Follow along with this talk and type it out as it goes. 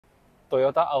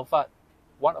Toyota Alphard,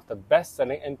 one of the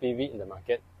best-selling MPV in the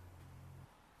market.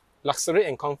 Luxury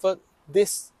and comfort,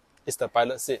 this is the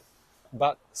pilot seat.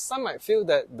 But some might feel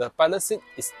that the pilot seat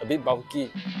is a bit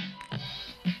bulky.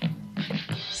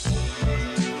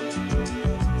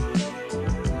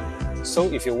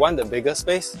 So if you want the bigger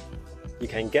space, you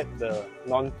can get the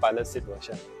non-pilot seat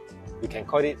version. You can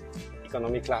call it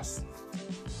economy class.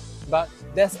 But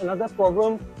there's another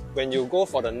problem when you go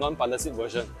for the non-pilot seat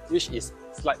version, which is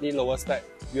slightly lower spec.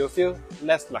 You'll feel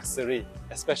less luxury,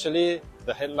 especially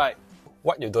the headlight.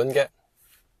 What you don't get?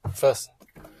 First,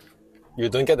 you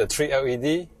don't get the 3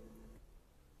 LED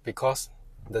because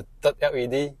the third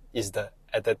LED is the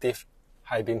adaptive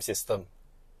high beam system.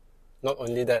 Not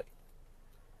only that,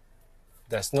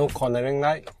 there's no cornering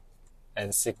light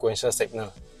and sequential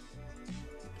signal.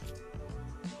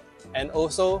 And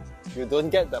also, you don't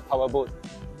get the power boot.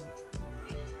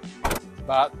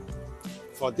 But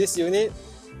for this unit,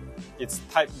 it's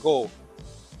Type Gold.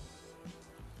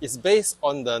 It's based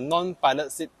on the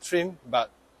non-pilot seat trim,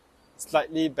 but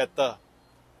slightly better,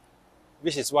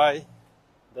 which is why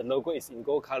the logo is in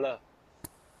gold color.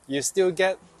 You still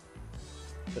get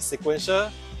the sequential,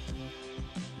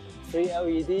 3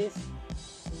 LEDs,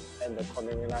 and the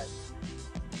cornering light,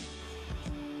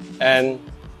 and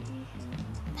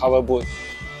power boot.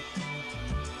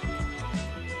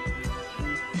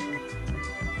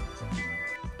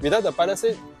 Without the pilot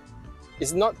seat,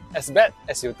 it's not as bad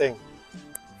as you think.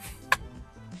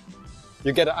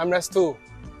 You get an armrest too,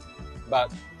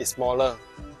 but it's smaller.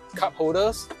 Cup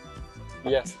holders,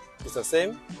 yes, it's the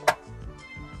same.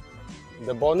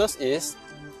 The bonus is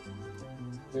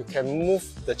you can move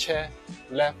the chair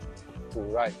left to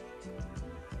right.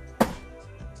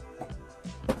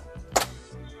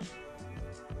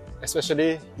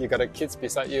 Especially you got the kids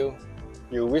beside you,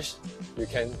 you wish you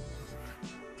can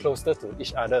closer to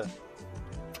each other.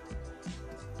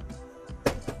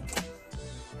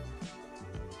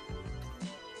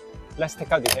 Let's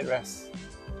take out the headrest.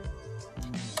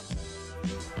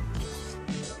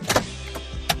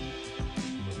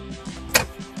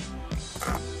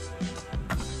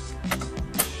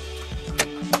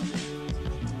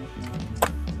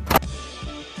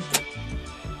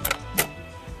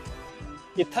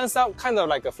 It turns out kind of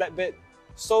like a flatbed,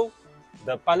 so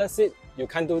the pilot seat, you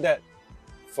can't do that.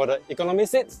 For the economy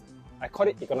seats, I call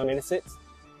it economy seats,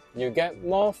 you get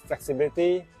more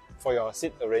flexibility for your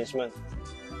seat arrangement.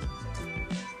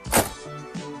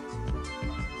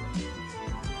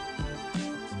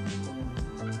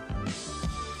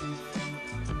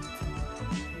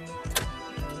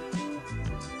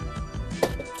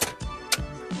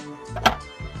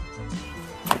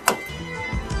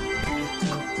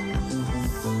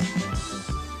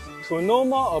 To know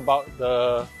more about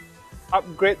the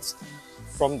upgrades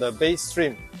from the base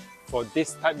trim for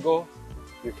this Type Gold,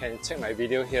 you can check my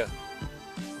video here.